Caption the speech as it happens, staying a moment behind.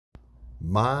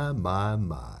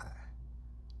My.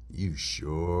 You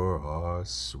sure are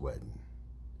sweating.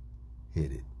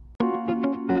 Hit it.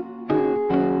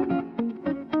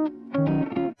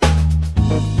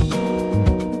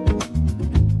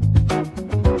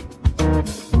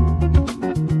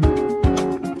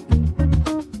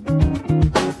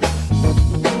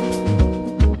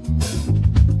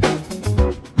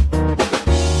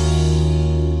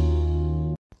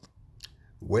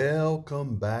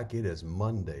 Welcome back. It is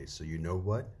Monday, so you know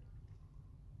what?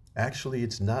 Actually,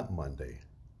 it's not Monday.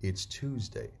 It's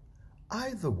Tuesday.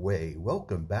 Either way,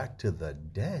 welcome back to The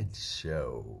Dead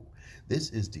Show.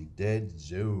 This is The Dead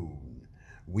Zone.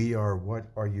 We are What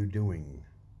Are You Doing?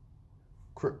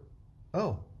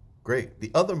 Oh, great.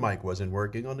 The other mic wasn't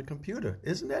working on the computer.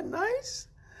 Isn't that nice?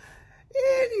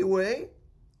 Anyway,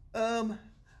 I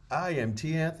am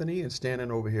T. Anthony, and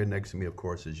standing over here next to me, of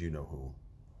course, is you know who.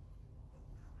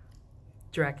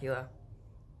 Dracula.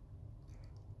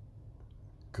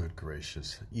 Good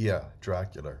gracious. Yeah,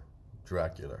 Dracula.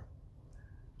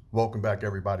 Welcome back,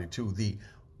 everybody, to the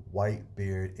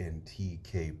Whitebeard and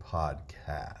TK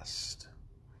podcast.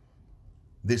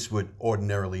 This would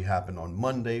ordinarily happen on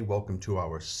Monday. Welcome to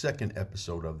our second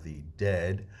episode of The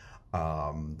Dead.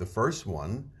 The first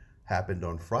one happened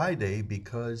on Friday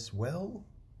because, well,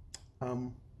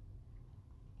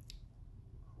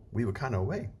 we were kind of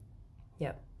away.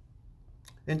 Yep.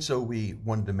 And so we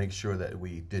wanted to make sure that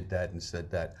we did that and said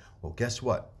that, well, guess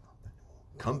what?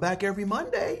 Come back every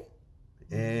Monday.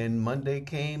 And Monday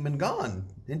came and gone.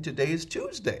 And today is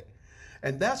Tuesday.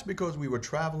 And that's because we were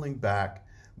traveling back.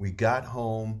 We got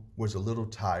home, was a little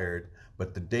tired,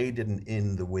 but the day didn't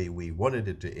end the way we wanted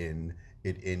it to end.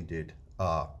 It ended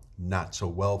not so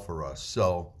well for us.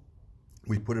 So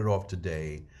we put it off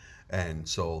today. And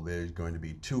so there's going to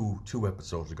be two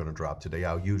episodes are going to drop today,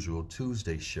 our usual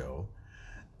Tuesday show.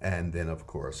 And then, of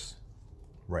course,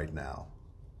 right now,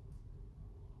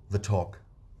 the talk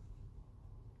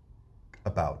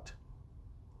about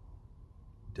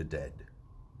the dead.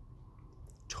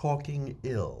 Talking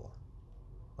ill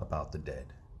about the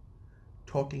dead.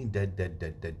 Talking dead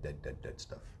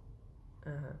stuff.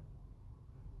 Uh-huh.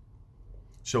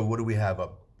 So what do we have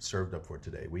served up for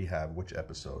today? We have which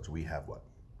episodes? We have what?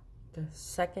 The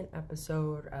second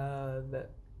episode of The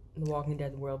Walking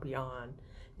Dead: The World Beyond.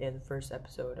 And the first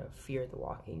episode of Fear the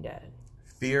Walking Dead.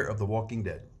 Fear of the Walking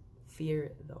Dead.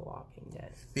 Fear the Walking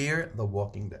Dead. Fear the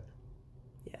Walking Dead.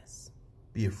 Yes.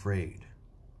 Be afraid.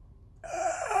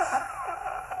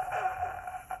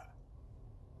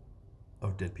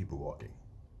 Of dead people walking.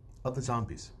 Of the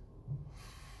zombies.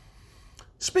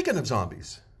 Speaking of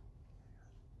zombies.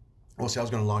 Well, see, I was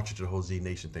going to launch into the whole Z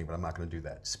Nation thing, but I'm not going to do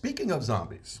that. Speaking of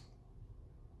zombies.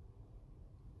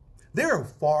 There are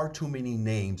far too many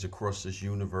names across this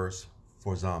universe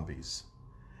for zombies.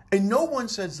 And no one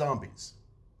said zombies.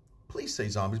 Please say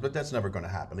zombies, but that's never going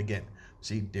to happen again.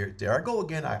 See, there I go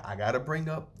again. I got to bring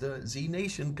up the Z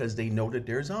Nation because they know that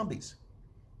they're zombies.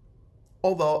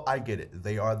 Although, I get it.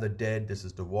 They are the dead. This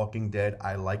is the Walking Dead.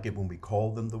 I like it when we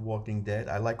call them the Walking Dead.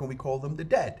 I like when we call them the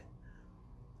dead.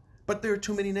 But there are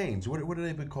too many names. What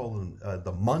do they call them?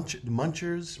 The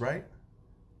Munchers, right?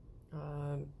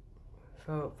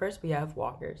 So first we have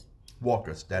walkers.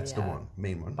 Walkers, that's the one,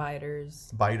 main one.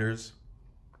 Biters.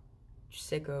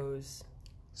 Sickos.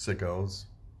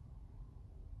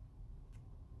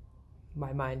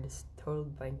 My mind is totally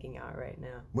blanking out right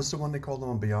now. What's the one they call them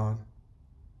on Beyond?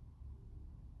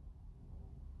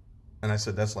 And I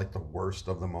said that's like the worst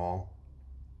of them all.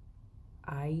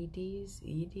 IEDs,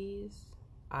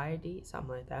 something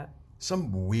like that.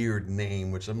 Some weird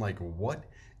name, which I'm like, what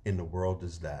in the world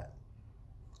is that?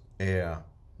 Yeah.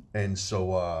 And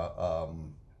so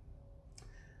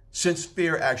since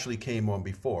Fear actually came on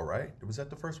before, right? Was that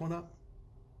the first one up?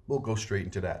 We'll go straight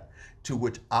into that. To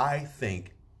which I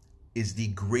think is the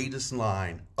greatest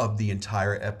line of the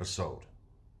entire episode.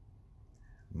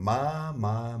 My.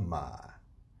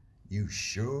 You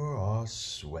sure are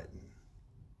sweating.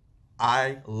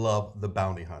 I love the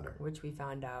bounty hunter. Which we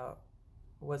found out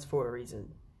was for a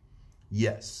reason.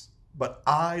 Yes, but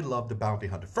I love the bounty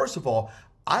hunter. First of all,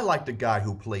 I like the guy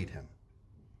who played him.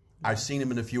 I've seen him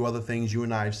in a few other things. You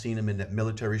and I have seen him in that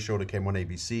military show that came on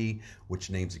ABC, which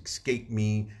names escape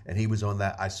me, and he was on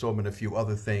that. I saw him in a few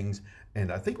other things,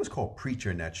 and I think it was called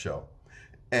Preacher in that show.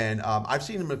 And I've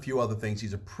seen him in a few other things.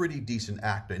 He's a pretty decent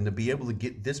actor, and to be able to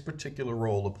get this particular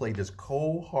role to play this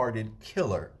cold-hearted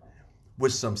killer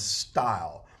with some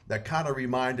style that kind of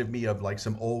reminded me of like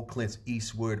some old Clint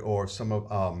Eastwood or some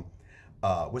of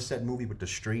what's that movie with the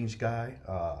strange guy?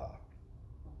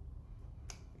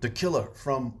 The killer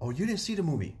from, oh, you didn't see the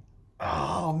movie.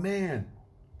 Oh, man.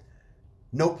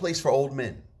 No Place for Old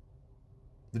Men.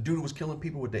 The dude who was killing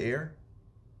people with the air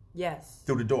Yes.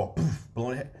 through the door, poof,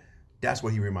 blowing head. That's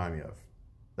what he reminded me of.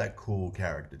 That cool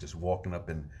character just walking up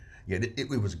and yeah, it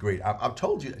was great. I've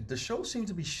told you the show seems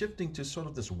to be shifting to sort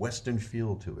of this Western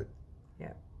feel to it.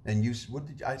 Yeah. And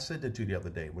I said that to you the other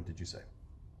day. What did you say?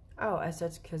 Oh, I said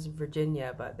it's because of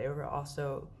Virginia, but they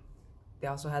also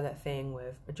had that thing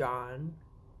with John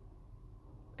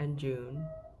and June,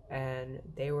 and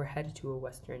they were headed to a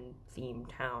Western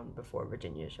themed town before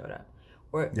Virginia showed up,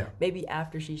 or maybe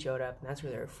after she showed up, and that's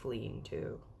where they were fleeing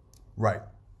to. Right,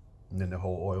 and then the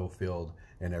whole oil field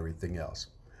and everything else.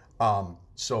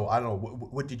 So I don't know.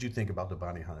 What did you think about the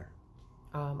bounty hunter?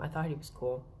 I thought he was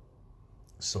cool.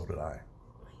 So did I.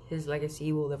 His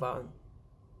legacy will live on.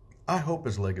 I hope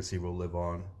his legacy will live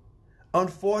on.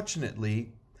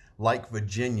 Unfortunately, like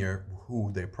Virginia,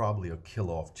 who they probably will kill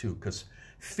off too, because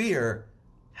Fear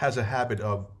has a habit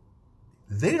of,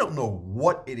 they don't know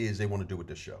what it is they want to do with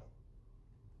this show.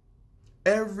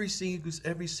 Every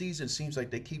season seems like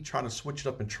they keep trying to switch it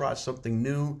up and try something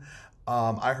new.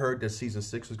 I heard that season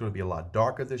 6 is going to be a lot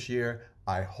darker this year.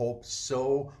 I hope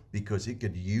so, because it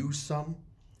could use some.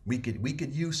 We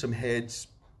could use some heads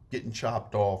getting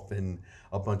chopped off and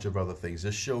a bunch of other things.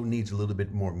 This show needs a little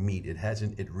bit more meat.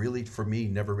 It really, for me,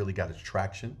 never really got its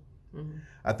traction. Mm-hmm.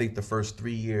 I think the first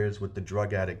 3 years with the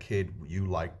drug addict kid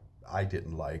I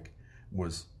didn't like,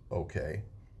 was okay.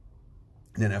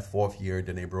 And then that 4th year,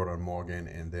 then they brought on Morgan,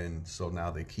 and then so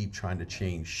now they keep trying to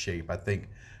change shape. I think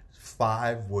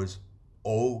 5 was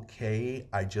okay.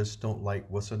 I just don't like,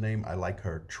 what's her name? I like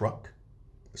her truck,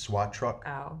 the SWAT truck.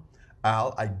 Al,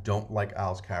 I don't like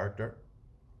Al's character.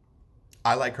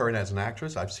 I like her as an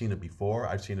actress. I've seen her before.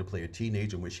 I've seen her play a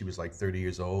teenager when she was like 30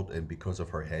 years old, and because of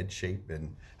her head shape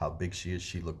and how big she is,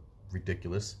 she looked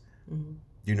ridiculous. Mm-hmm. Do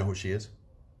you know who she is?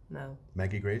 No.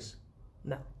 Maggie Grace?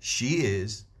 No. She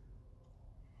is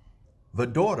the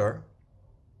daughter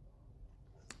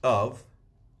of,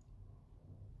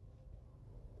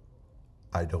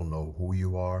 I don't know who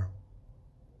you are.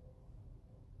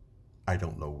 I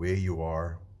don't know where you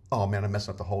are. Oh man, I messed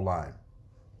up the whole line.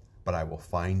 But I will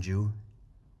find you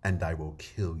and I will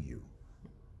kill you.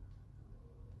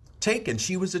 Taken.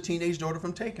 She was the teenage daughter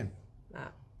from Taken.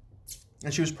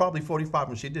 And she was probably 45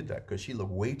 when she did that, because she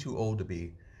looked way too old to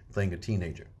be playing a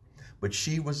teenager. But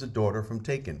she was the daughter from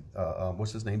Taken.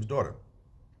 What's his name's daughter?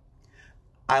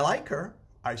 I like her.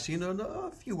 I've seen her in a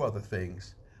few other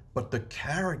things. But the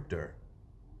character,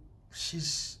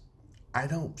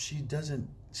 I'm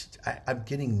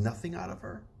getting nothing out of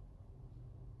her.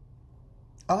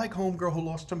 I like Homegirl who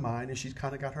lost her mind, and she's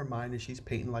kind of got her mind, and she's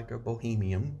painting like a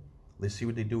bohemian. Let's see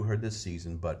what they do with her this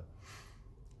season, but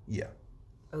yeah.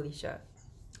 Alicia.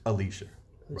 Whose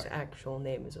right. Actual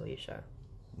name is Alicia.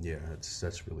 Yeah,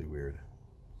 that's really weird.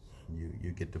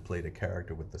 You get to play the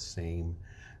character with the same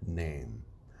name.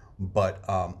 But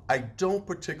I don't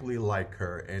particularly like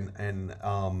her, and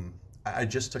I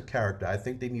just a character. I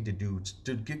think they need to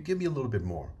give me a little bit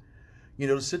more. You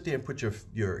know, to sit there and put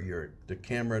the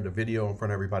camera, the video in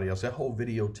front of everybody else. That whole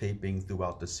videotaping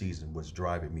throughout the season was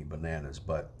driving me bananas.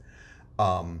 But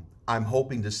I'm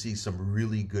hoping to see some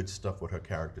really good stuff with her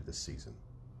character this season.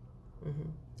 Mm-hmm.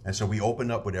 And so we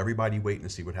opened up with everybody waiting to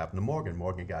see what happened to Morgan.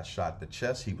 Morgan got shot in the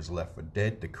chest. He was left for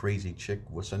dead. The crazy chick,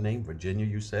 what's her name? Virginia,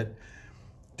 you said,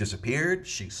 disappeared.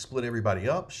 She split everybody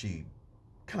up. She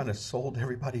kind of sold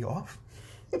everybody off.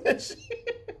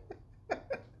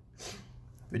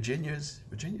 Virginia's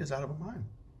out of her mind.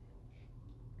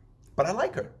 But I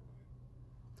like her.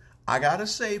 I gotta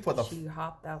say, she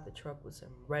hopped out the truck with some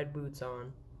red boots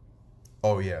on.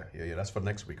 Oh yeah. That's for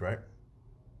next week, right?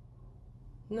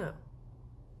 No.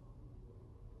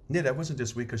 Yeah, that wasn't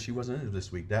this week, because she wasn't in it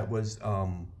this week. That was a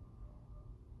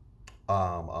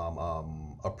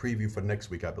preview for next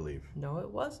week, I believe. No, it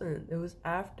wasn't. It was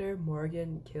after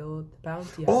Morgan killed the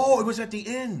bounty hunter. Oh, it was at the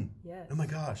end. Yes. Oh my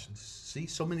gosh. See,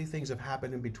 so many things have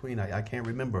happened in between. I can't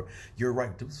remember. You're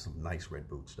right. There was some nice red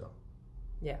boots, though.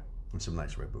 Yeah. And some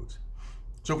nice red boots.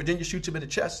 So Virginia shoots him in the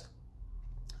chest,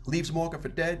 leaves Morgan for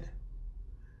dead.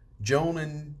 Joan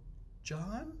and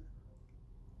John?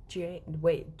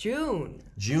 June.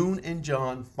 June and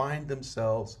John find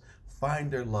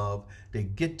their love. They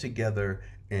get together,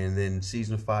 and then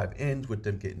season 5 ends with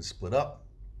them getting split up.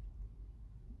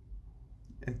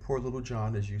 And poor little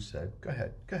John, as you said. Go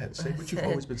ahead. Say what you've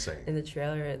always been saying. In the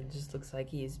trailer, it just looks like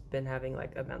he's been having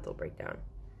like a mental breakdown.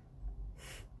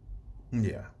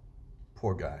 Yeah.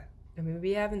 Poor guy. I mean,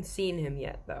 we haven't seen him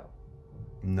yet, though.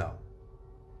 No.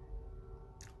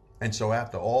 And so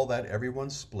after all that,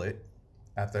 everyone's split.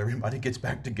 After everybody gets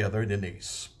back together, and then they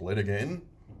split again.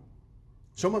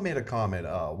 Someone made a comment.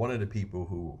 One of the people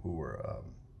who were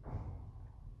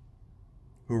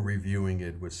reviewing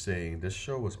it was saying this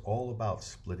show was all about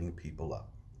splitting people up.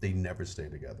 They never stay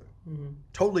together. Mm-hmm.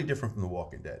 Totally different from The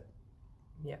Walking Dead.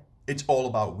 Yeah. It's all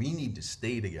about we need to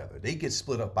stay together. They get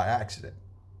split up by accident.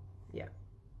 Yeah.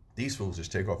 These fools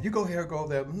just take off. You go here, go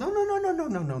there. No.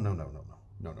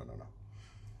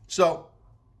 So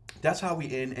that's how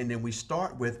we end, and then we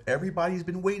start with everybody's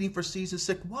been waiting for season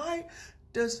 6. Why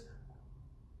does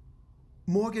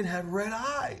Morgan have red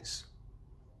eyes?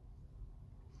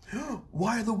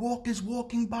 Why are the walkers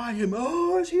walking by him?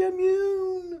 Oh, is he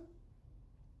immune?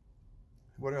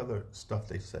 What other stuff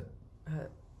they said?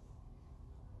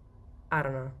 I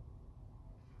don't know.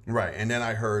 Right, and then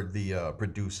I heard the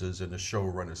producers and the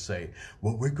showrunners say,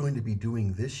 what we're going to be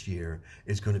doing this year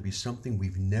is going to be something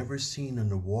we've never seen in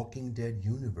the Walking Dead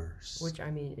universe. Which, I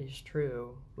mean, is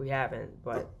true. We haven't,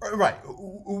 but... Right,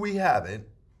 we haven't.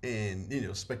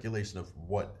 And, speculation of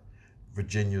what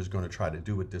Virginia is going to try to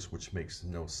do with this, which makes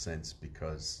no sense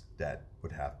because that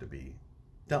would have to be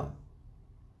dumb.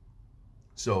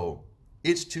 So...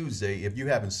 it's Tuesday. If you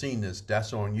haven't seen this,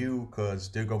 that's on you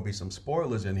because there are going to be some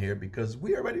spoilers in here because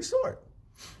we already saw it.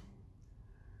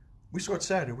 We saw it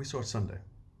Saturday. We saw it Sunday.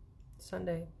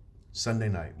 Sunday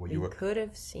night. We could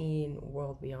have seen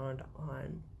World Beyond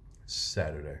on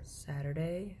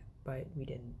Saturday, but we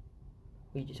didn't.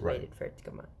 We just waited for it to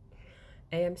come on.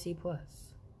 AMC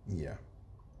Plus. Yeah.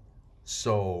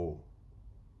 So,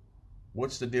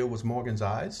 what's the deal with Morgan's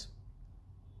eyes?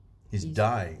 He's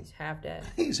dying. He's half dead.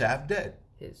 He's half dead.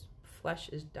 His flesh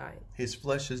is dying. His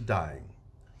flesh is dying.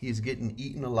 He's getting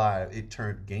eaten alive. It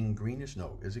turned gangreenish.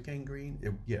 No, is it gangrene?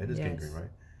 It is gangrene,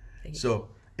 right? So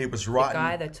it was rotten. The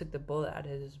guy that took the bullet out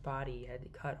of his body had to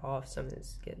cut off some of his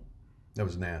skin. That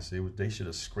was nasty. They should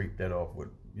have scraped that off with,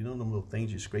 them little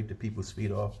things you scrape the people's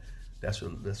feet off. They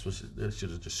should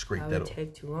have just scraped that off. That would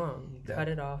take too long. You cut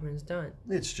it off and it's done.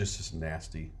 It's just as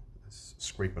nasty.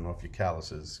 Scraping off your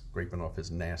calluses, scraping off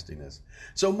his nastiness.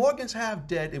 So Morgan's half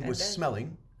dead and was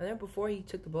smelling. And then before he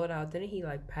took the bullet out, didn't he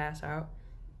pass out?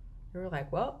 We were like,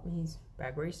 well, he's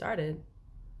back where he started.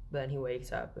 But then he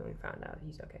wakes up and we found out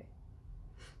he's okay.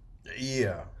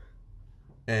 Yeah.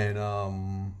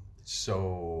 And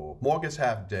so Morgan's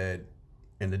half dead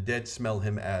and the dead smell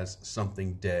him as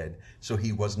something dead. So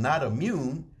he was not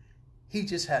immune. He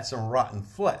just had some rotten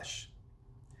flesh.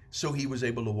 So he was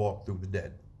able to walk through the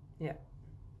dead. Yeah.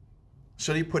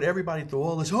 So they put everybody through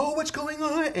all this, what's going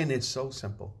on? And it's so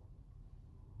simple.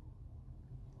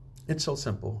 It's so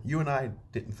simple. You and I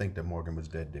didn't think that Morgan was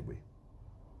dead, did we?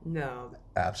 No.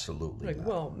 Absolutely not.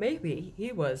 Well, maybe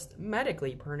he was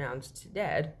medically pronounced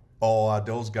dead. Oh,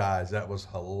 those guys, that was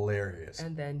hilarious.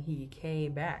 And then he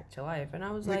came back to life. And I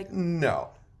was like,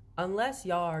 no. Unless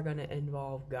y'all are going to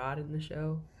involve God in the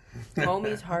show,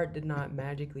 homie's heart did not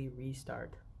magically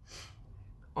restart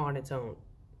on its own.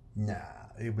 Nah,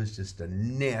 it was just a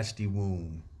nasty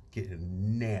wound.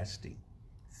 Getting nasty.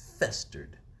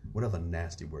 Festered. What other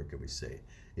nasty word could we say?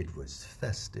 It was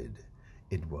fested.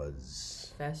 It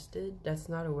was... Fested? That's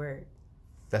not a word.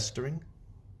 Festering?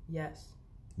 Yes.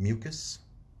 Mucus?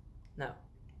 No.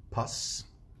 Pus?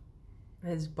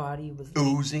 His body was...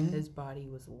 Oozing? His body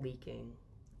was leaking.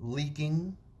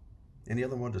 Leaking? Any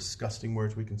other more disgusting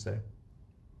words we can say?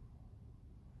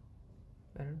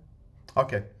 I don't know.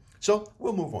 Okay. So,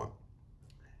 we'll move on.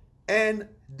 And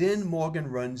then Morgan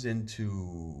runs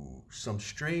into some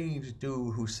strange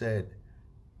dude who said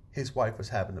his wife was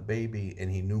having a baby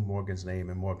and he knew Morgan's name,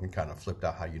 and Morgan kind of flipped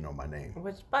out, how you know my name.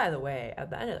 Which, by the way,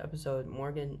 at the end of the episode,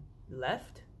 Morgan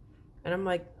left. And I'm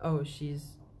like, oh,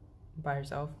 she's by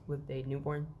herself with a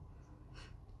newborn?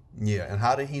 Yeah, and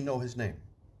how did he know his name?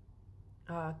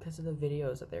 Because of the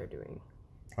videos that they were doing.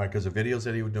 All right, because the videos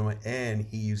that he was doing, and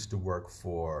he used to work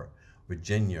for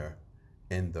Virginia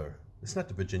in the, it's not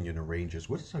the Virginia and the Rangers.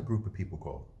 What's that group of people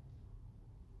called?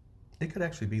 It could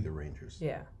actually be the Rangers.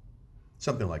 Yeah.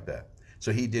 Something like that.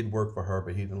 So he did work for her,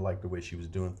 but he didn't like the way she was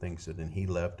doing things. So then he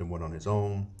left and went on his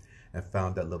own and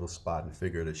found that little spot and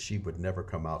figured that she would never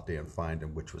come out there and find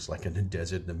him, which was like in the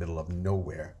desert in the middle of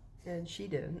nowhere. And she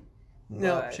didn't.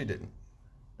 No, she didn't.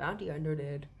 Bounty Hunter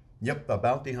did. Yep, a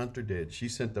bounty hunter did. She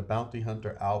sent the bounty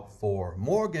hunter out for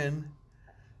Morgan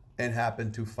and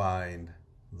happened to find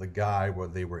the guy where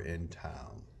they were in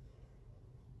town.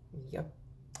 Yep.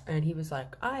 And he was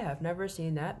like, I have never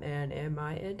seen that man in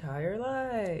my entire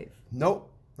life.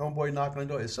 Nope. Homeboy knocking on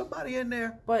the door. Is somebody in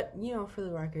there? But, you know, for the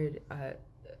record,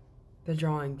 the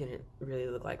drawing didn't really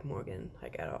look like Morgan,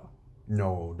 at all.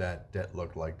 No, that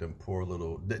looked like them poor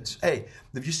little... Hey,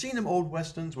 have you seen them old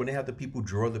westerns when they have the people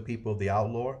draw the people of the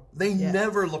outlaw? They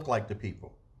never look like the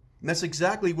people. And that's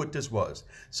exactly what this was.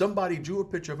 Somebody drew a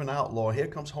picture of an outlaw. Here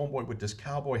comes homeboy with this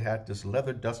cowboy hat, this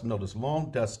leather duster, no, this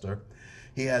long duster.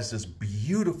 He has this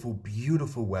beautiful,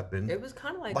 beautiful weapon. It was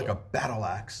kind of like a battle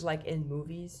axe. Like in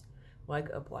movies, like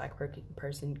a black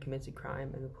person commits a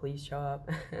crime and the police show up.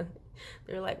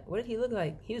 They're like, what did he look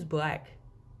like? He was black.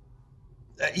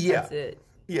 Yeah. That's it.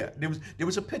 Yeah, there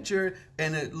was a picture,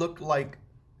 and it looked like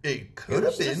it could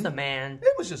have been. It was just a man.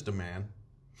 It was just a man.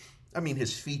 I mean,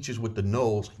 his features with the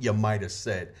nose, you might have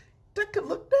said, that could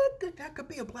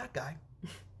be a black guy.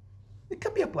 It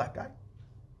could be a black guy.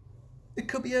 It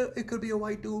could be a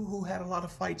white dude who had a lot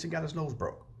of fights and got his nose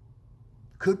broke.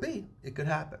 Could be. It could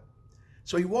happen.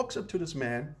 So he walks up to this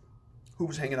man who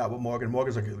was hanging out with Morgan.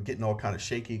 Morgan's like getting all kind of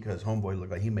shaky because homeboy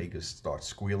looked like he may just start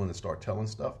squealing and start telling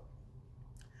stuff.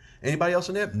 Anybody else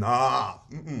in there? Nah.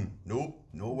 Nope.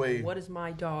 No way. What is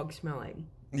my dog smelling?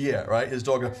 Yeah, right? His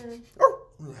dog goes,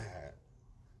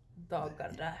 dog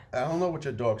gotta die. I don't know what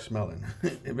your dog's smelling.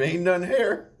 It ain't nothing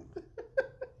here.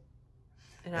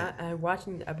 And I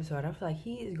watching the episode, I feel like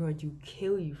he is going to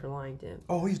kill you for lying to him.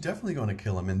 Oh, he's definitely going to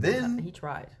kill him. And then he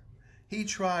tried. He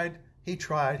tried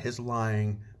his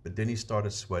lying, but then he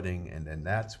started sweating, and then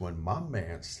that's when my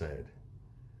man said,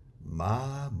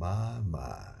 my,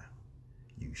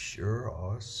 you sure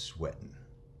are sweating.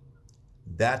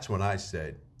 That's when I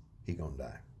said, he gonna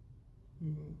die.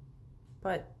 Mm-hmm.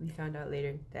 But we found out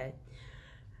later that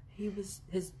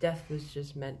his death was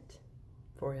just meant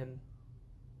for him.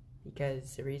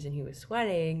 Because the reason he was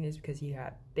sweating is because he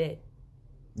got bit.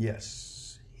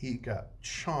 Yes, he got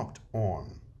chomped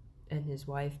on. And his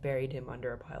wife buried him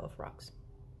under a pile of rocks.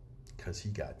 Because he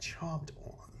got chomped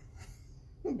on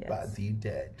by Yes. the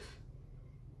dead.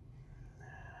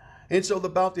 And so the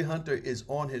bounty hunter is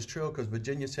on his trail because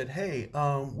Virginia said, hey,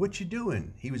 what you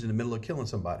doing? He was in the middle of killing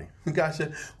somebody. The guy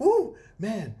said, ooh,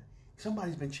 man,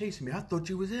 somebody's been chasing me. I thought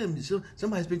you was him.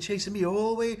 Somebody's been chasing me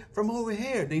all the way from over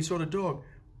here. Then he saw the dog.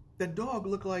 That dog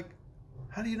looked like,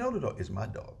 how do you know the dog? It's my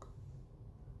dog.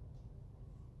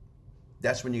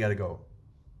 That's when you got to go,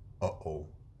 uh-oh,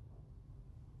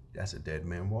 that's a dead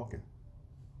man walking.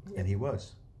 Yeah. And he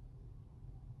was.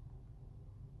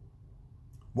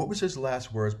 What was his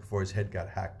last words before his head got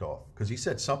hacked off? Because he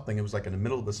said something, it was like in the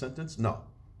middle of the sentence. No.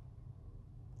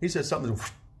 He said something,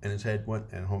 and his head went,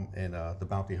 and the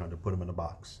bounty hunter put him in a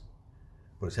box.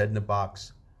 Put his head in the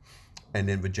box, and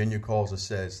then Virginia calls and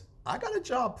says, I got a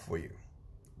job for you.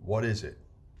 What is it?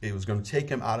 It was going to take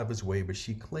him out of his way, but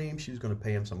she claimed she was going to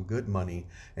pay him some good money,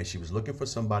 and she was looking for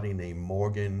somebody named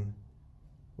Morgan.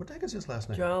 What the heck is his last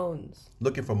name? Jones.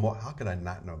 Looking for more. How could I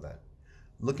not know that?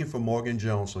 Looking for Morgan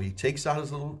Jones. So he takes out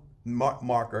his little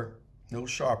marker, little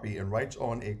Sharpie, and writes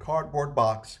on a cardboard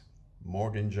box,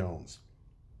 Morgan Jones.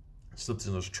 Slips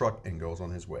in his truck and goes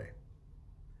on his way.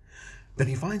 Then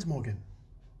he finds Morgan.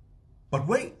 But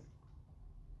wait,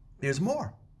 there's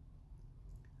more.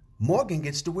 Morgan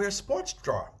gets to wear a sports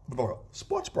bra.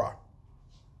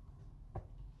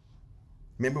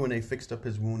 Remember when they fixed up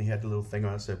his wound, he had the little thing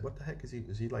on. I said, what the heck is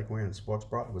he like wearing a sports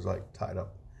bra? It was like tied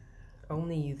up.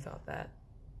 Only you thought that.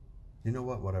 You know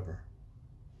what? Whatever,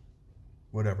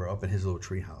 up in his little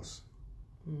tree house.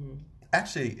 Mm-hmm.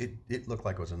 Actually, it looked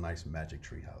like it was a nice magic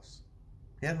tree house.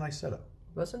 He had a nice setup.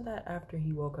 Wasn't that after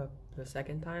he woke up the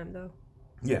second time, though?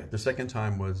 Yeah, the second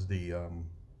time was the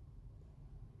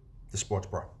sports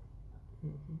bra.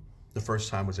 Mm-hmm. The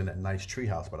first time was in that nice tree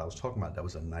house, but I was talking about that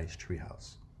was a nice tree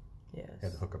house. Yes. He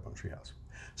had to hook up on tree house.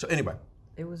 So anyway.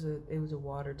 It was a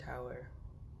water tower.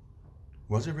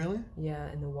 Was it really? Yeah,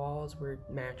 and the walls were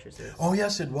mattresses. Oh,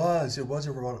 yes, it was. It was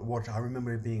a water. I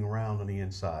remember it being round on the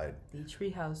inside. The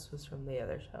treehouse was from the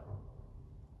other show.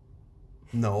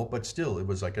 No, but still, it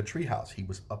was like a treehouse. He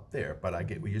was up there, but I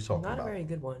get what you're talking about. Not a very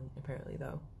good one, apparently,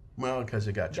 though. Well, because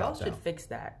it got chopped down. Y'all should fix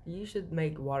that. You should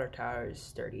make water towers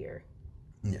sturdier.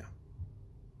 Yeah.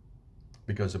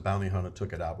 Because the bounty hunter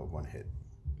took it out with one hit.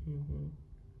 Mm-hmm.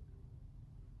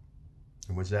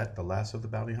 And was that the last of the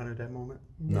bounty hunter at that moment?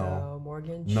 No.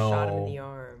 Morgan shot him in the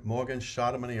arm. Morgan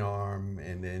shot him in the arm,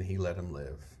 and then he let him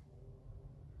live.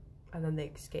 And then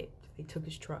they escaped. They took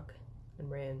his truck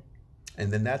and ran.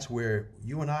 And then that's where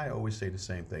you and I always say the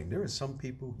same thing. There are some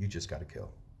people you just got to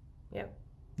kill. Yep.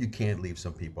 You can't leave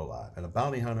some people alive. And a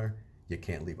bounty hunter, you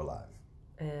can't leave alive.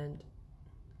 And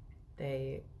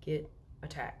they get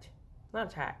attacked. Not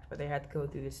attacked, but they had to go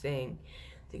through this thing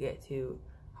to get to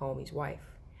homie's wife.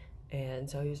 And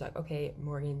so he was like, okay,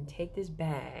 Morgan, take this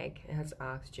bag. It has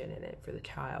oxygen in it for the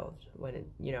child when it,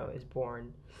 is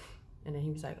born. And then he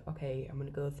was like, okay, I'm going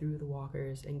to go through the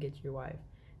walkers and get your wife.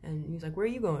 And he was like, where are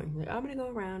you going? He's like, I'm going to go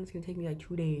around. It's going to take me like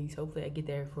 2 days. Hopefully I get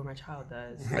there before my child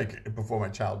does. Like, before my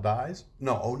child dies?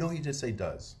 No. Oh, no, he did say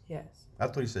does. Yes. I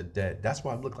thought he said dead. That's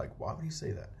why I'm looking like, why would he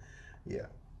say that? Yeah.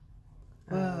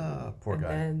 Poor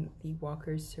guy. And then the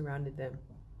walkers surrounded them.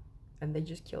 And they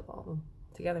just killed all of them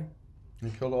together. He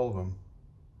killed all of them.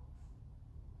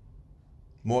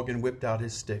 Morgan whipped out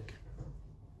his stick.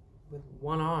 With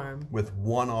one arm. With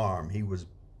one arm. He was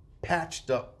patched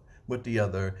up with the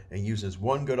other and uses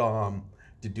one good arm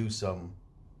to do some...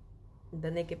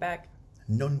 Then they get back.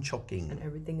 Nunchucking. And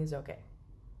everything is okay.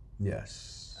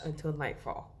 Yes. Until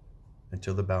nightfall.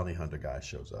 Until the bounty hunter guy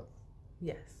shows up.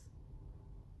 Yes.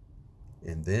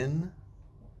 And then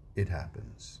it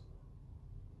happens.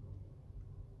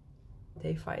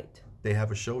 They fight. They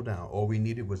have a showdown. All we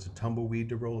needed was a tumbleweed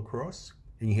to roll across.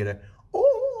 And you hear that,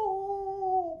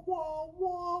 oh, wah,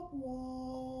 wah,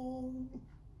 wah.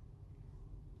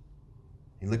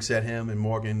 He looks at him and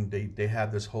Morgan, they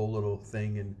have this whole little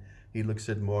thing, and he looks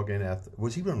at Morgan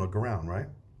was he on the ground, right?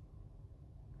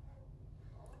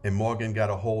 And Morgan got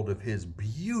a hold of his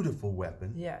beautiful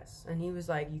weapon. Yes. And he was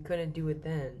like, you couldn't do it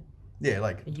then. Yeah,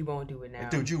 like... You won't do it now.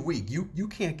 Dude, you weak. You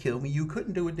can't kill me. You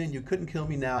couldn't do it then. You couldn't kill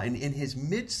me now. And in his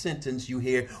mid-sentence, you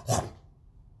hear...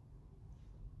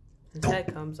 His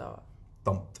head comes off.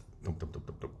 Thump, thump, thump, thump,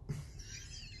 thump, thump.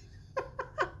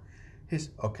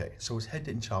 Okay, so his head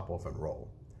didn't chop off and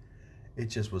roll. It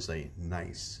just was a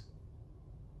nice...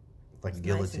 Like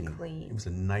guillotine. Nice and clean. It was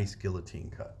a nice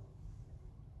guillotine cut.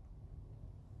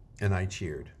 And I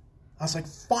cheered. I was like,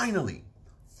 finally!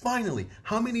 Finally,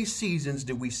 how many seasons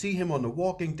did we see him on The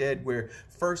Walking Dead where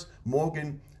first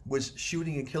Morgan was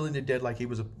shooting and killing the dead like he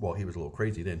was he was a little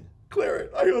crazy then. Clear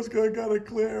it. I gotta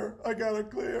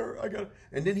clear.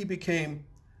 And then he became,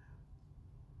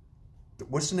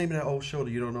 what's the name of that old show that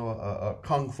you don't know?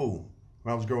 Kung Fu.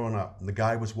 When I was growing up, and the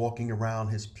guy was walking around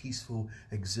his peaceful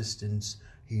existence.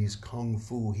 He's Kung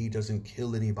Fu. He doesn't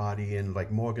kill anybody. And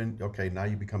like Morgan, okay, now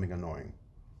you're becoming annoying.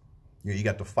 You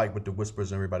got to fight with the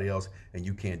Whispers and everybody else, and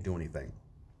you can't do anything.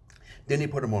 Then they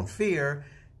put him on Fear,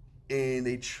 and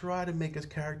they try to make his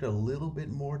character a little bit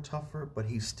more tougher, but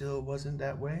he still wasn't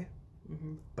that way.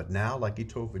 Mm-hmm. But now, like he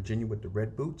told Virginia with the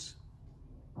red boots,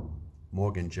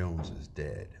 Morgan Jones is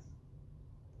dead.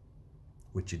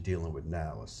 What you're dealing with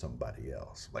now is somebody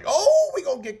else. Like, oh, we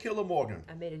gonna get Killer Morgan.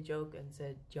 I made a joke and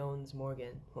said Jones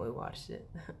Morgan when we watched it.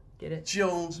 Get it?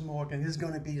 Jones Morgan is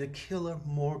gonna be the Killer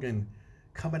Morgan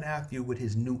coming after you with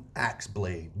his new axe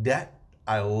blade.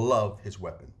 I love his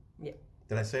weapon. Yeah.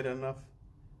 Did I say that enough?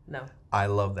 No. I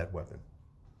love that weapon.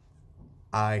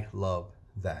 I love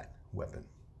that weapon.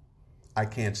 I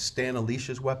can't stand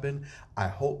Alicia's weapon. I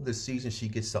hope this season she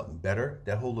gets something better.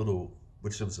 That whole little,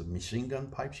 which was a machine gun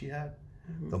pipe she had.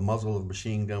 Mm-hmm. The muzzle of a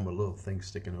machine gun with a little thing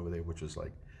sticking over there, which was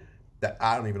like, that.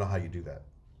 I don't even know how you do that.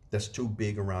 That's too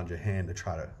big around your hand to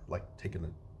try to, like, taking a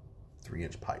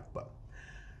 3-inch pipe, but.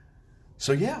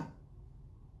 So yeah,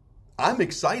 I'm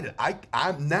excited.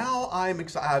 I'm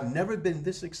excited. I've never been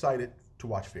this excited to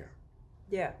watch Fear.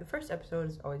 Yeah, the first episode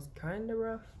is always kind of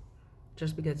rough,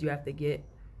 just because you have to get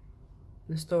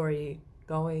the story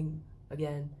going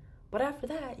again. But after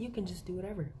that, you can just do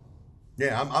whatever.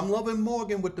 Yeah, I'm loving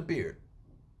Morgan with the beard,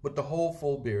 with the whole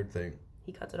full beard thing.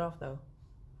 He cuts it off though.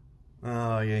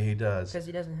 Oh yeah, he does. Because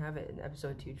he doesn't have it in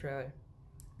episode 2 trailer.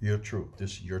 You're true.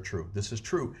 You're true. This is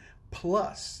true.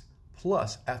 Plus,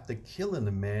 after killing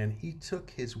the man, he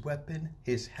took his weapon,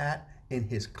 his hat, and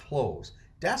his clothes.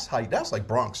 That's like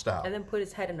Bronx style. And then put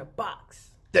his head in a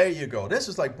box. There you go. This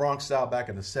is like Bronx style back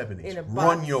in the 70s. In a box,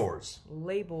 run yours.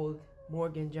 Labeled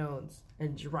Morgan Jones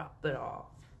and dropped it off.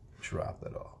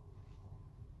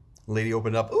 Lady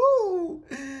opened up. Ooh.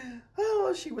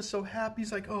 Oh, she was so happy.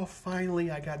 He's like, oh,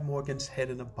 finally I got Morgan's head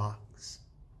in a box.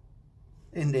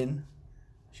 And then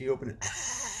she opened it.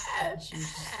 She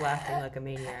was just laughing like a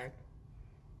maniac.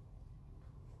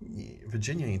 Yeah,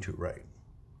 Virginia ain't too right.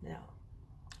 No.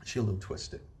 She a little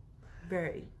twisted.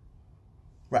 Very.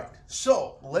 Right.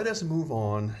 So let us move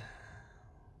on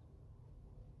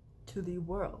to the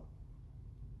world.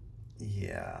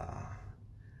 Yeah.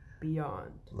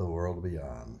 Beyond. The world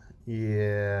beyond.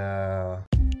 Yeah.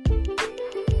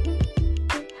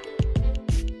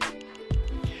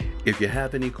 If you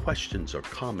have any questions or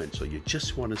comments, or you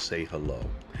just want to say hello,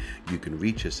 you can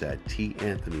reach us at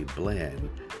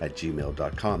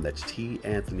tanthonybland@gmail.com. That's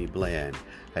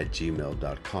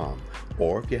tanthonybland@gmail.com.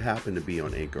 Or if you happen to be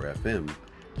on Anchor FM,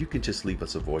 you can just leave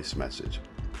us a voice message.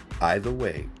 Either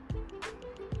way,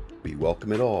 we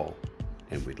welcome it all,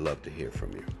 and we'd love to hear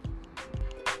from you.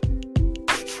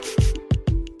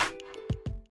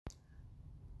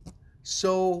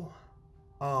 So,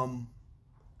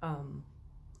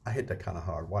 I hit that kind of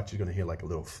hard. Watch, you're gonna hear like a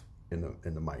little in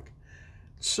the mic.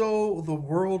 So the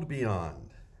world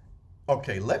beyond.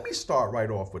 Okay, let me start right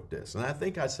off with this, and I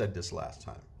think I said this last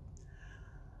time.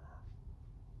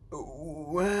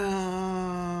 Well,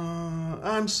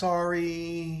 I'm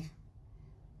sorry.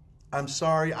 I'm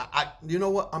sorry. You know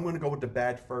what? I'm going to go with the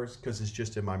bad first because it's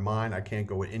just in my mind. I can't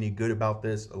go with any good about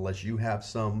this unless you have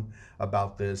some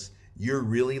about this. You're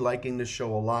really liking the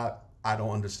show a lot. I don't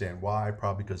understand why.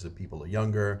 Probably because the people are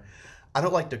younger. I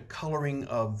don't like the coloring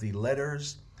of the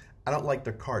letters. I don't like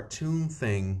the cartoon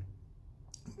thing,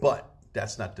 but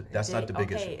that's not the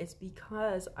big issue. Okay, it's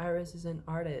because Iris is an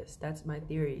artist. That's my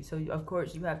theory. So of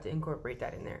course you have to incorporate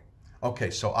that in there. Okay,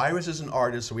 so Iris is an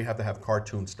artist, so we have to have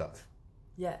cartoon stuff.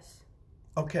 Yes.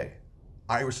 Okay,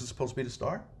 Iris is supposed to be the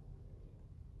star?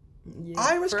 Yeah,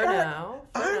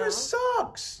 Iris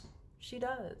sucks. She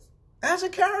does. As a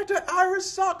character, Iris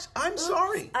sucks. I'm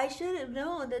sorry. I should have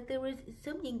known that there was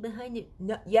something behind it.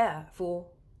 No, yeah,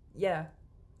 fool. Yeah.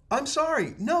 I'm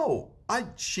sorry. No,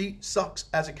 she sucks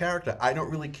as a character. I don't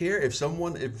really care if some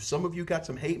of you got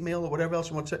some hate mail or whatever else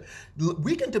you want to say.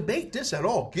 We can debate this at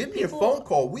all. Give me a phone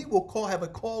call. We will have a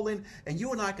call in, and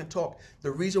you and I can talk.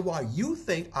 The reason why you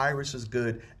think Iris is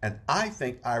good and I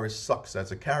think Iris sucks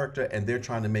as a character, and they're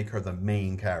trying to make her the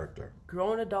main character.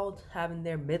 Grown adults having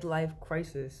their midlife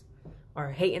crisis are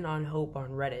hating on Hope on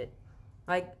Reddit.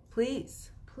 Like,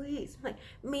 please. Like,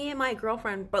 me and my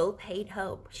girlfriend both hate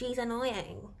Hope. She's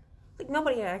annoying. Like,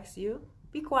 nobody asks you.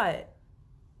 Be quiet.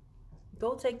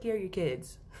 Go take care of your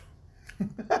kids.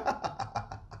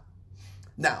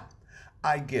 Now,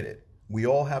 I get it. We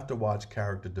all have to watch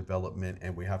character development,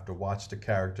 and we have to watch the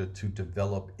character to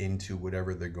develop into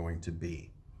whatever they're going to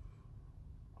be.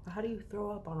 How do you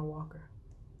throw up on a walker?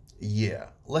 Yeah,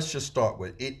 let's just start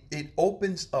with it. It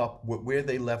opens up with where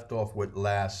they left off with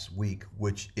last week,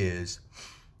 which is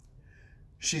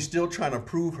she's still trying to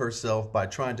prove herself by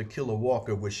trying to kill a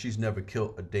walker, which she's never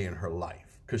killed a day in her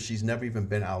life because she's never even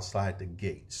been outside the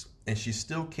gates. And she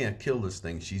still can't kill this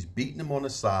thing. She's beating him on the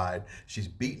side. She's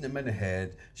beating him in the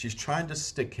head. She's trying to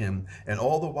stick him. And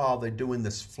all the while they're doing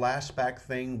this flashback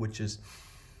thing, which is,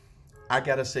 I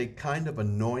got to say, kind of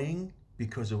annoying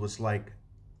because it was like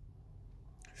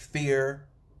Fear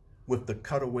with the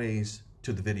cutaways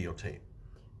to the videotape.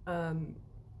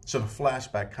 So the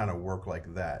flashback kind of worked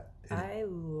like that. I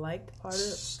liked part of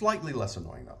slightly less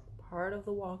annoying though. Part of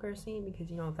the walker scene because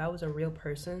if that was a real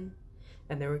person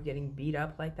and they were getting beat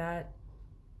up like that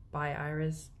by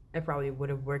Iris, it probably would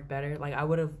have worked better. Like I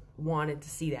would have wanted to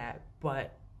see that,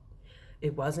 but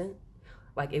it wasn't.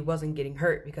 Like it wasn't getting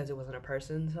hurt because it wasn't a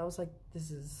person. So I was like, this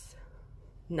is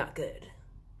not good.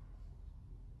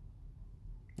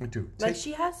 Dude, like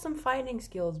she has some fighting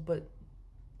skills, but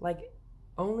like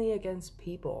only against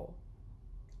people.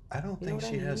 I don't think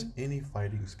she has any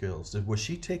fighting skills. Was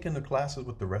she taking the classes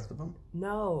with the rest of them?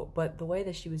 No, but the way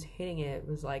that she was hitting it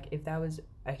was like if that was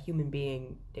a human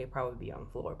being, they'd probably be on the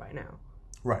floor by now.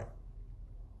 Right.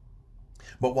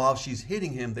 But while she's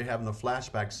hitting him, they're having the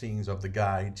flashback scenes of the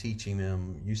guy teaching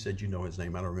them. You said you know his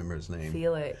name. I don't remember his name.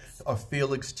 Felix.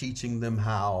 Felix teaching them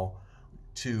how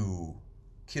to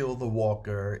kill the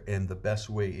walker, and the best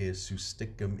way is to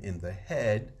stick him in the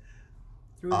head.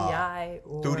 Through the eye.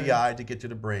 Or through the eye to get to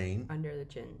the brain. Under the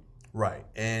chin. Right.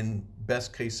 And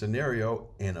best case scenario,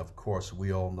 and of course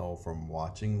we all know from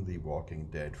watching The Walking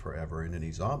Dead forever and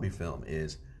any zombie film,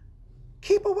 is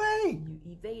keep away. You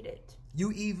evade it.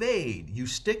 You evade. You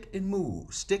stick and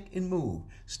move. Stick and move.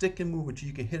 Stick and move until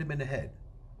you can hit him in the head.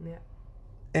 Yeah.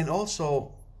 And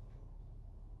also,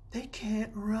 they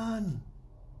can't run.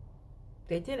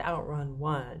 They did outrun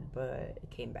one, but it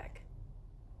came back.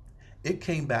 It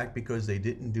came back because they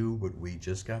didn't do what we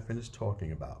just got finished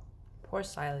talking about. Poor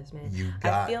Silas, man.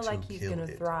 I feel like he's going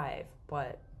to thrive,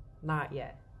 but not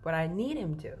yet. But I need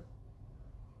him to.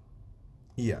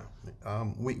 Yeah.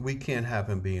 We can't have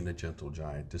him being a gentle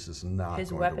giant. This is not going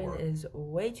to work. His weapon is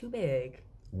way too big.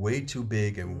 Way too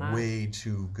big and way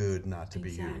too good not to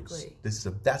be used.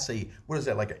 That's what is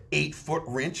that, like an 8-foot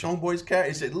wrench on boy's carry?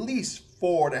 It's at least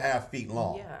 4.5 feet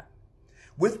long. Yeah.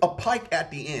 With a pike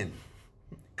at the end.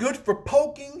 Good for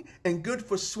poking and good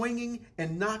for swinging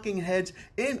and knocking heads,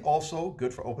 and also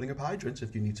good for opening up hydrants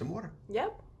if you need some water.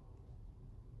 Yep.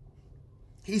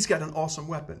 He's got an awesome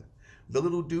weapon. The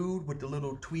little dude with the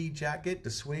little tweed jacket, the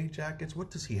suede jackets, what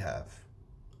does he have?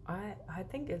 I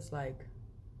think it's like,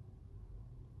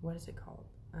 what is it called?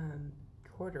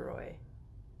 Corduroy.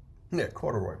 Yeah,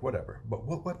 corduroy, whatever. But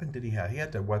what weapon did he have? He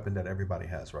had that weapon that everybody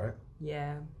has, right?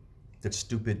 Yeah. That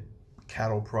stupid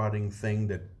cattle prodding thing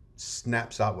that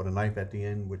snaps out with a knife at the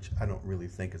end, which I don't really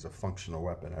think is a functional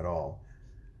weapon at all.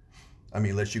 I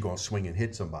mean, unless you're going to swing and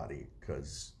hit somebody,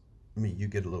 because, I mean, you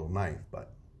get a little knife,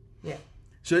 but. Yeah.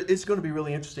 So it's going to be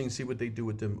really interesting to see what they do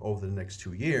with them over the next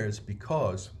 2 years,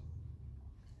 because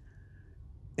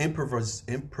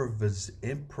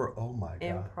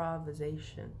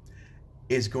Improvisation.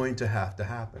 is going to have to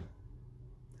happen.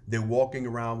 They're walking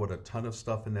around with a ton of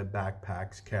stuff in their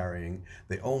backpacks carrying.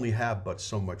 They only have but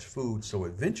so much food. So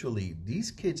eventually,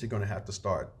 these kids are going to have to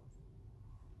start.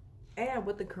 And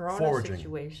with the corona foraging.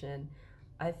 situation,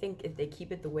 I think if they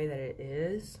keep it the way that it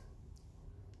is,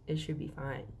 it should be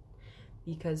fine.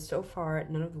 Because so far,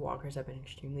 none of the walkers have been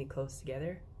extremely close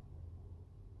together.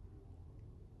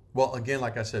 Well, again,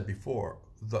 like I said before,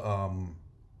 the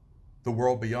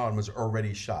World Beyond was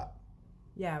already shot.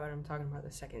 Yeah, but I'm talking about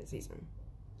the second season.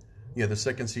 Yeah, the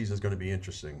second season is going to be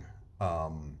interesting.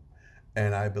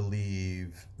 And I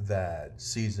believe that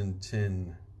season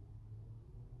 10,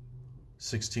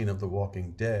 16 of The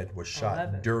Walking Dead was shot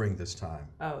 11. during this time.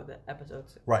 Oh, the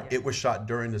episodes. Right, Yeah. it was shot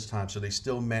during this time, so they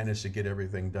still managed to get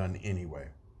everything done anyway,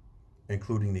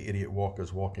 including the idiot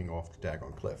walkers walking off the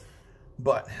daggone cliff.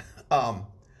 But,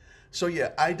 so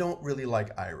yeah, I don't really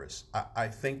like Iris. I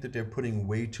think that they're putting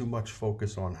way too much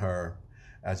focus on her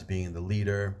as being the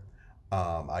leader.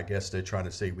 I guess they're trying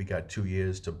to say we got 2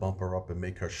 years to bump her up and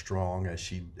make her strong as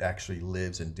she actually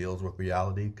lives and deals with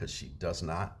reality, because she does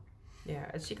not. Yeah,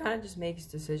 and she kind of just makes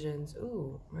decisions.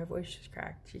 Ooh, my voice just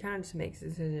cracked. She kind of just makes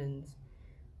decisions,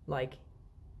 like,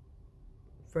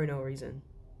 for no reason.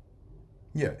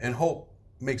 Yeah, and Hope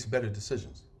makes better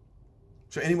decisions.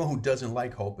 So anyone who doesn't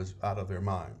like Hope is out of their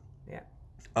mind. Yeah.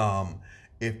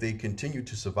 If they continue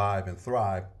to survive and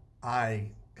thrive, I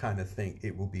kind of think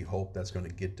it will be Hope that's going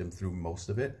to get them through most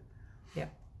of it. Yeah.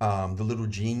 The little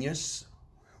genius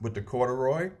with the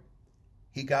corduroy,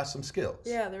 he got some skills.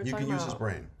 Yeah, they were you talking can use about his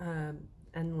brain.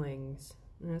 endlings.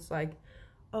 And it's like,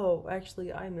 oh,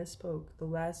 actually, I misspoke. The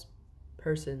last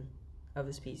person of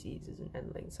the species is an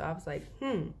endling. So I was like,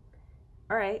 all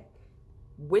right.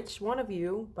 Which one of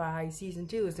you by season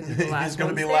 2 is going to be the last He's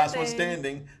going to one be the standing? last one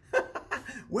standing.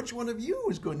 Which one of you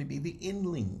is going to be the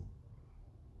endling?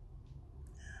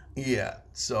 Yeah,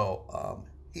 so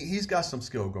he's got some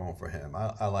skill going for him.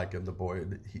 I like him, the boy.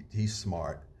 He's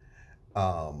smart.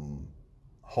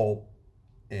 Hope,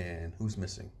 and who's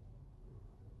missing?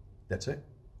 That's it?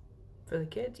 For the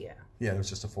kids, yeah. Yeah, it was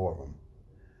just the 4 of them.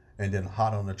 And then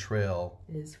hot on the trail.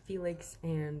 Is Felix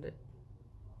and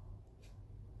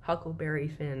Huckleberry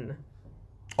Finn.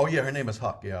 Oh, yeah, her name is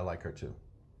Huck. Yeah, I like her too.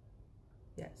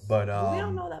 Yes. But we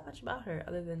don't know that much about her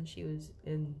other than she was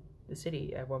in the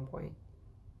city at one point.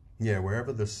 Yeah,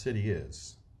 wherever the city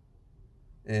is.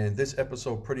 And this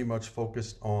episode pretty much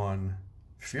focused on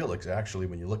Felix, actually,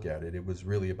 when you look at it. It was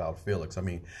really about Felix. I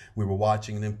mean, we were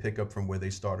watching them pick up from where they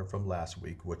started from last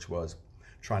week, which was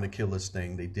trying to kill this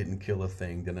thing. They didn't kill a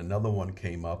thing. Then another one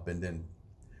came up, and then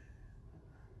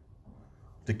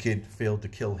the kid failed to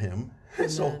kill him. And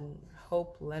So, then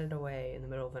Hope led it away in the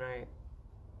middle of the night.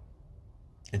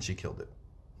 and she killed it.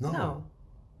 No.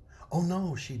 Oh,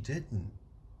 no, she didn't.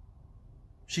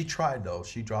 She tried, though.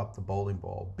 She dropped the bowling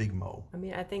ball, Big Mo. I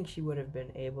mean, I think she would have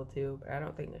been able to, but I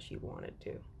don't think that she wanted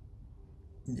to.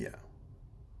 Yeah.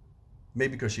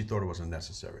 Maybe because she thought it wasn't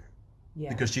necessary. Yeah.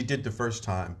 Because she did the first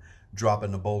time,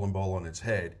 dropping the bowling ball on its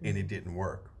head, and it didn't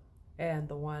work. And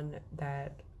the one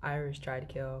that Iris tried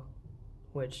to kill,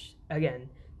 which, again,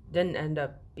 didn't end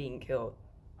up being killed.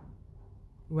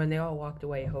 When they all walked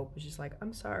away, Hope was just like,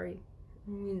 I'm sorry. I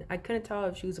mean, I couldn't tell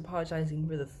if she was apologizing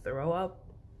for the throw up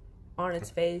on its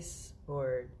face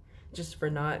or just for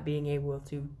not being able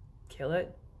to kill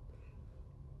it.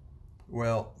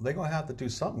 Well, they're going to have to do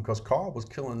something because Carl was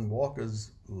killing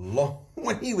walkers long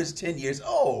when he was 10 years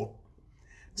old.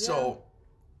 Yeah. So,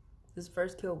 His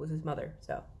first kill was his mother,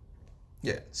 so.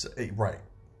 yeah, so, right.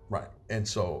 And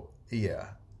so, yeah,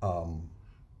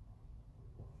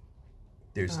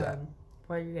 there's that.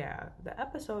 But yeah, the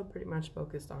episode pretty much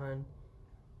focused on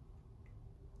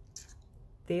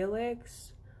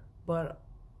Felix, but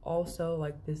also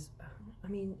like this, I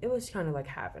mean, it was kind of like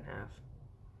half and half.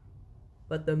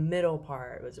 But the middle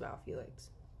part was about Felix.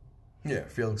 Yeah,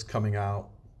 Felix coming out.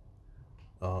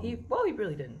 He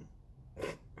really didn't.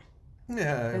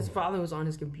 Yeah. His father was on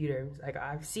his computer. He was like,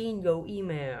 I've seen your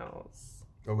emails.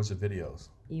 Or was it videos?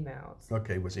 Emails.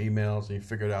 Okay, it was emails. And he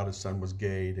figured out his son was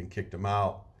gay and kicked him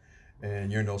out.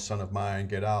 And you're no son of mine,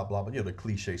 get out, blah, blah. You know, the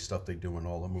cliche stuff they do in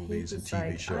all the movies and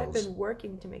TV shows. I've been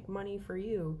working to make money for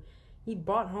you. He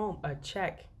brought home a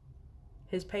check,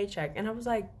 his paycheck. And I was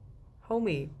like,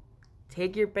 homie,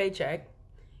 take your paycheck.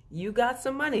 You got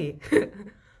some money.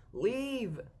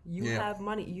 Leave. You have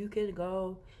money. You can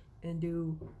go and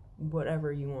do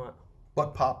whatever you want.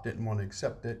 But Pop didn't want to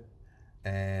accept it,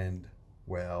 and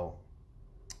well,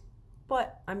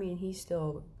 But I mean, he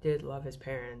still did love his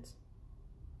parents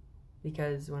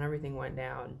because when everything went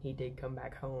down, he did come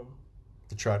back home.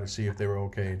 to try to see if they were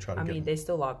okay and try to I get mean, them. they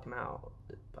still locked him out,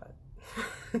 but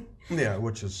Yeah,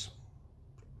 which is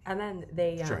and then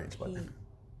they strange, but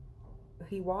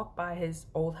he walked by his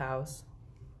old house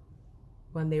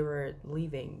when they were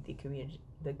leaving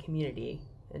the community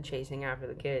and chasing after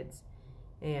the kids,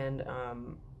 and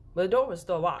the door was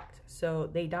still locked, so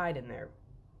they died in there.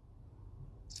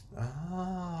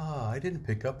 I didn't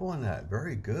pick up on that.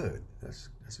 Very good. That's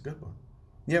a good one.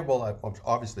 Yeah, well,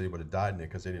 obviously they would have died in there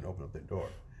because they didn't open up their door.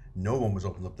 No one was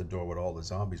opening up the door with all the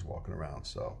zombies walking around.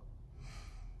 So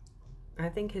I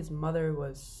think his mother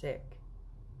was sick,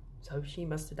 so she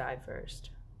must have died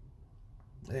first.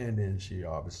 and then she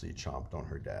obviously chomped on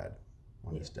her dad,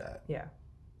 on his dad. Yeah.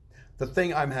 The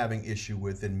thing I'm having issue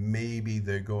with, and maybe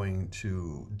they're going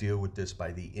to deal with this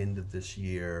by the end of this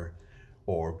year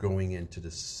or going into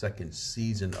the second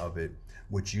season of it,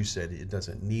 which you said it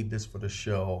doesn't need this for the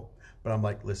show. But I'm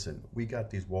like, listen, we got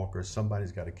these walkers.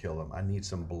 Somebody's got to kill them. I need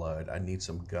some blood. I need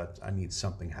some guts. I need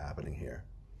something happening here.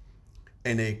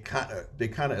 And they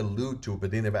kind of allude to it, but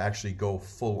they never actually go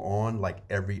full on like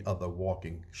every other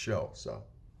walking show. So,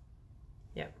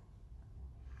 Yeah.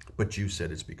 but you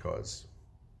said it's because,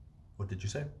 what did you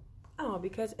say? Oh,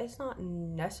 because it's not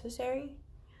necessary.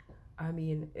 I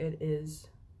mean, it is,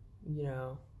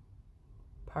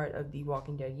 part of the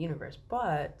Walking Dead universe,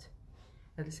 but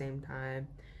at the same time,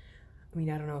 I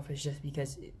mean, I don't know if it's just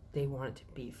because they want it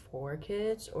to be for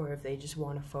kids or if they just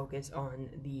want to focus on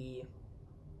the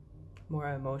more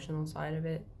emotional side of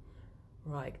it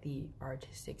or like the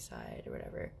artistic side or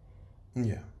whatever.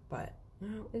 Yeah. But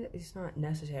it's not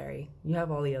necessary. You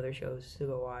have all the other shows to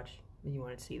go watch if you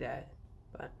want to see that.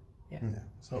 But yeah.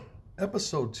 So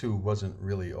episode 2 wasn't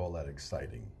really all that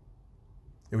exciting.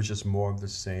 It was just more of the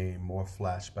same, more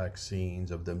flashback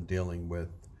scenes of them dealing with,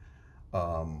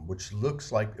 which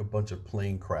looks like a bunch of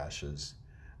plane crashes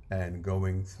and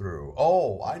going through.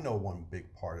 Oh, I know one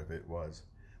big part of it was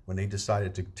when they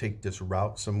decided to take this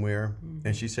route somewhere,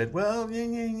 and she said, well,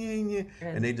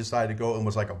 and they decided to go, and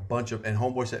was like a bunch of, and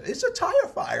Homeboy said, it's a tire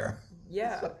fire.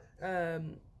 Yeah.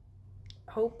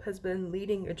 Hope has been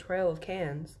leading a trail of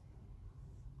cans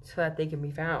so that they can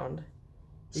be found.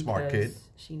 Smart kid.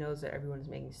 She knows that everyone's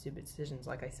making stupid decisions,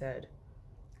 like I said.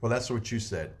 Well, that's what you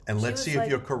said. And let's see if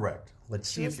you're correct. Let's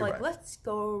see if you're right. Let's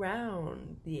go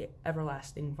around the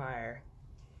everlasting fire.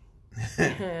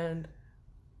 And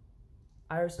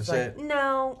Iris was like,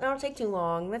 no, it'll take too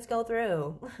long. Let's go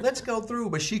through. Let's go through,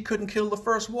 but she couldn't kill the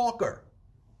first walker.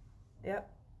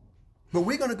 Yep. But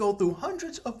we're going to go through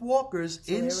hundreds of walkers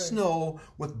in snow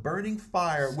with burning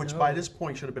fire, which by this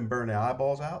point should have been burning their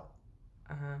eyeballs out.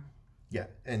 Uh-huh. Yeah,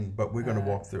 but we're going to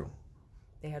walk through.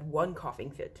 They had one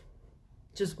coughing fit.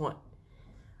 Just one.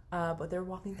 But they were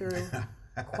walking through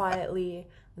quietly,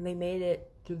 and they made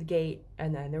it through the gate,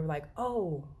 and then they were like,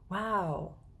 oh,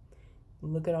 wow.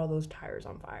 Look at all those tires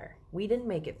on fire. We didn't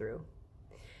make it through.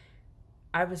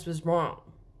 Iris was wrong.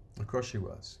 Of course she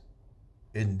was.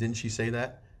 And didn't she say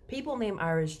that? People named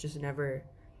Iris just never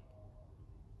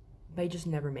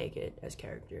make it as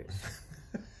characters.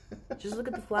 Just look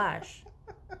at the Flash.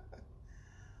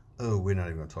 Oh, we're not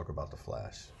even going to talk about the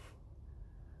Flash.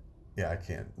 Yeah, I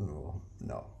can't.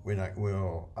 No, we're not.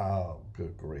 Well, oh,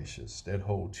 good gracious. That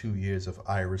whole 2 years of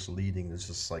Iris leading is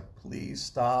just like, please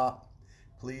stop.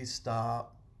 Please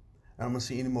stop. I don't want to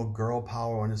see any more girl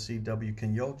power on the CW.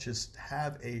 Can y'all just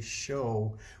have a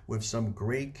show with some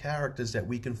great characters that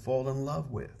we can fall in love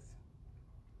with?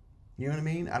 You know what I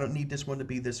mean? I don't need this one to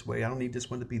be this way. I don't need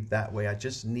this one to be that way. I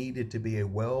just need it to be a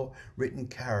well-written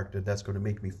character that's going to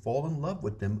make me fall in love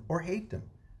with them or hate them.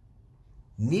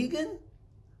 Negan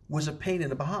was a pain in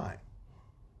the behind.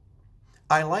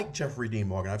 I like Jeffrey Dean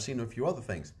Morgan. I've seen a few other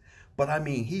things. But I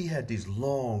mean, he had these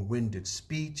long-winded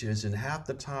speeches, and half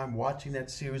the time watching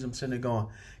that series, I'm sitting there going,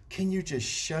 can you just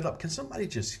shut up? Can somebody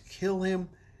just kill him?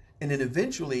 And then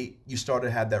eventually, you started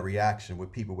to have that reaction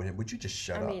with people with him. Would you just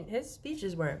shut up? I mean, his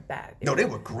speeches weren't bad. They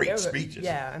were great speeches.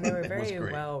 Yeah, and they were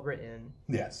very well written.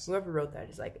 Yes. Whoever wrote that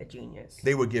is like a genius.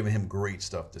 They were giving him great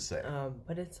stuff to say.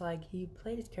 But it's like he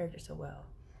played his character so well.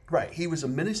 Right. He was a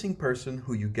menacing person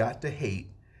who you got to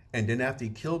hate. And then after he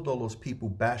killed all those people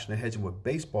bashing their heads with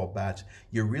baseball bats,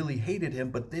 you really hated him.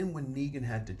 But then when Negan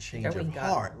had to change of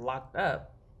heart, locked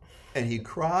up, and he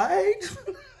cried,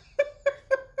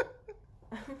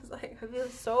 I was like, I feel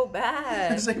so bad.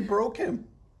 Because they broke him.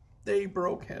 They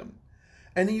broke him.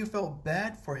 And then you felt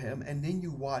bad for him. And then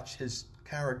you watch his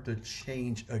character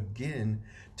change again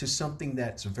to something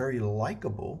that's very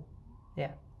likable.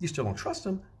 Yeah. You still don't trust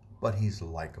him, but he's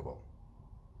likable.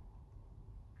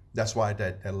 That's why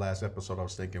that last episode I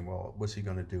was thinking, well, what's he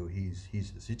gonna do?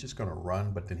 Is he just gonna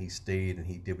run? But then he stayed and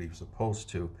he did what he was supposed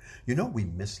to. You know what we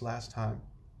missed last time?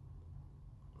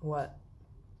 What?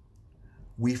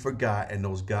 We forgot, and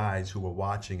those guys who were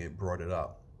watching it brought it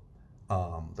up.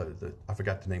 I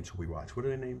forgot the names who we watched. What are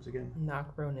their names again?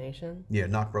 Knockbro Nation? Yeah,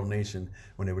 Knockbro Nation,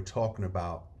 when they were talking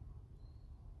about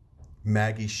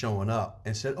Maggie showing up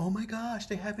and said, oh my gosh,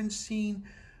 they haven't seen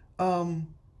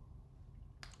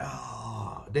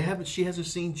she hasn't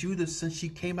seen Judith since she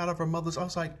came out of her mother's. I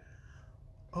was like,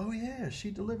 oh yeah,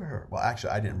 she delivered her. Well,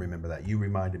 actually, I didn't remember that. You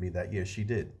reminded me that, yeah, she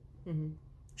did. Mm-hmm.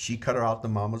 She cut her out the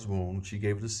mama's womb. She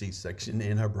gave her the C-section,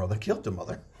 and her brother killed the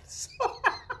mother.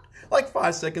 Like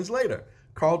 5 seconds later.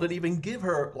 Carl didn't even give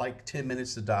her like 10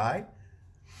 minutes to die.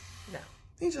 No.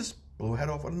 He just blew her head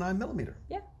off with a 9mm.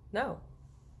 Yeah. No.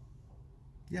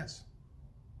 Yes.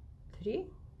 Did he?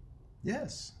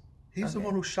 Yes. He's the Okay.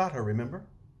 one who shot her, remember?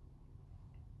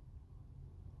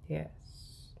 Yes.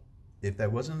 If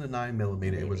that wasn't a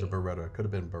 9mm, it was a Maybe. Beretta. It could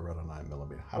have been Beretta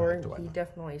 9mm. How the Or heck do I he know?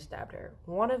 definitely stabbed her.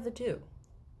 One of the two.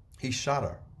 He shot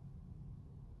her.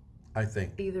 I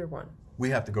think. Either one. We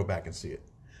have to go back and see it.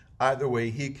 Either way,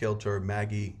 he killed her.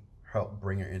 Maggie helped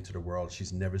bring her into the world.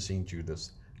 She's never seen Judith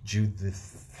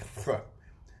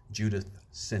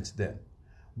since then.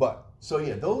 But, so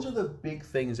yeah, those are the big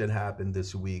things that happened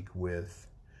this week with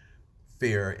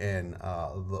Fear and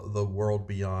the World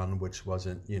Beyond, which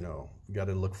wasn't, you got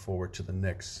to look forward to the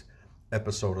next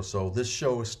episode or so. This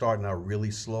show is starting out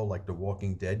really slow like The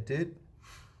Walking Dead did.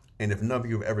 And if none of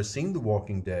you have ever seen The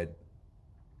Walking Dead,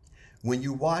 when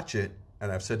you watch it,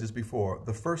 and I've said this before,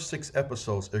 the first 6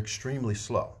 episodes are extremely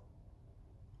slow.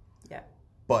 Yeah.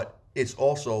 But it's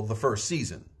also the first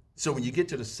season. So when you get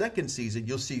to the second season,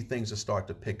 you'll see things that start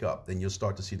to pick up. Then you'll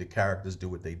start to see the characters do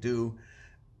what they do.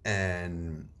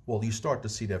 And, well, you start to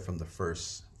see that from the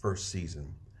first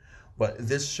season. But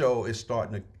this show is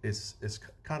starting to, it's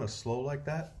kind of slow like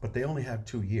that, but they only have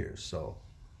 2 years. So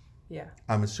Yeah.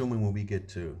 I'm assuming when we get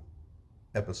to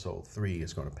episode 3,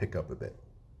 it's going to pick up a bit.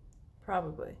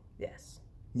 Probably. Yes.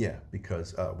 Yeah,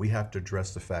 because we have to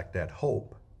address the fact that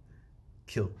Hope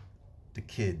killed the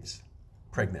kid's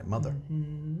pregnant mother.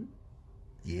 Mm-hmm.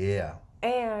 Yeah.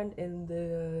 And in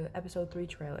the episode 3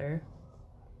 trailer,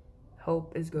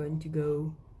 Hope is going to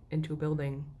go into a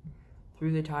building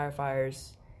through the tire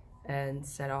fires and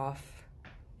set off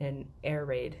an air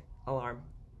raid alarm.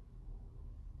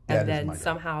 That And is then my girl.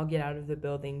 somehow get out of the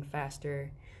building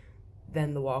faster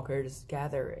than the walkers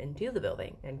gather into the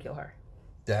building and kill her.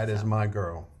 That is my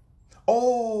girl.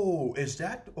 Oh, is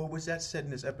that, or was that said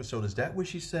in this episode? Is that where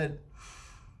she said,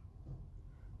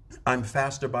 I'm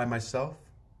faster by myself?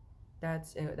 That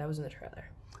was in the trailer.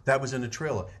 That was in the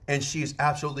trailer. And she is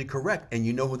absolutely correct. And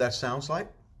you know who that sounds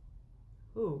like?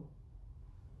 Ooh.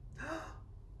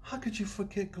 How could you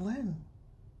forget Glenn?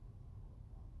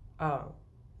 Oh.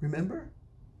 Remember?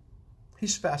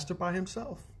 He's faster by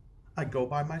himself. I go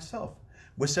by myself.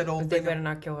 What's that old But they thing? better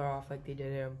not kill her off like they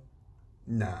did him.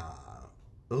 Nah.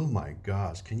 Oh my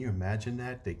gosh. Can you imagine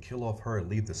that? They kill off her and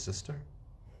leave the sister?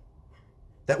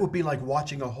 That would be like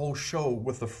watching a whole show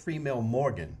with a female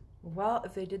Morgan. Well,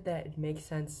 if they did that, it makes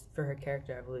sense for her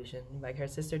character evolution. Like, her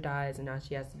sister dies, and now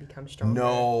she has to become stronger.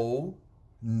 No.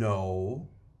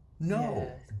 Yes.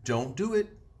 Don't do it.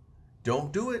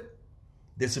 Don't do it.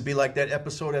 This would be like that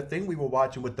episode, that thing we were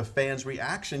watching with the fans'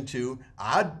 reaction to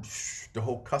the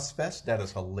whole cuss fest. That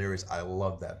is hilarious. I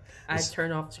love that. I'd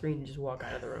turn off the screen and just walk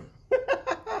out of the room.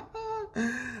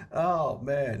 Oh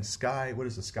man, what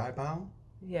is it, Skybound?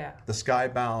 Yeah. The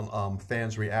Skybound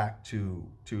fans react to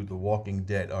The Walking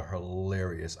Dead are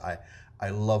hilarious. I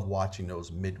love watching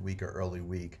those midweek or early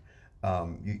week.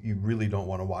 You really don't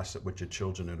want to watch it with your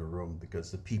children in a room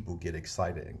because the people get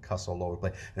excited and cuss all over the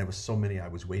place. And there was so many I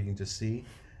was waiting to see,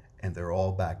 and they're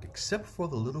all back except for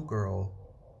the little girl,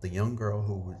 the young girl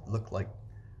who looked like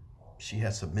she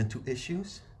had some mental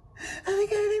issues. I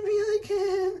gotta be like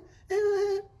him.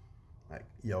 Like,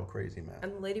 yell crazy, man.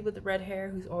 And the lady with the red hair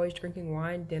who's always drinking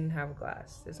wine didn't have a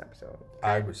glass this episode.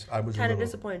 I was Kind of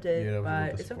disappointed, yeah, I was a little but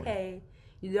it's disappointed. okay.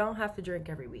 You don't have to drink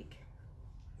every week.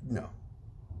 No,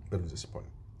 but it was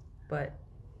disappointing. But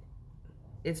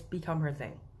it's become her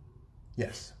thing.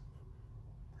 Yes.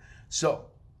 So,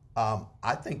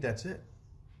 I think that's it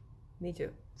Me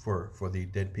too. for the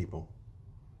dead people.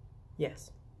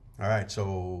 Yes. All right.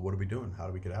 So, what are we doing? How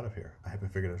do we get out of here? I haven't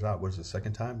figured this out. What is the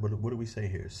second time? What do we say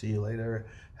here? See you later.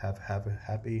 Have a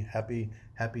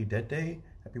happy Dead Day.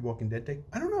 Happy Walking Dead Day.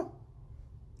 I don't know.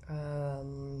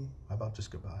 How about just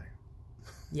goodbye?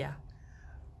 Yeah.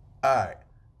 All right.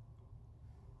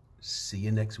 See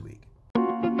you next week.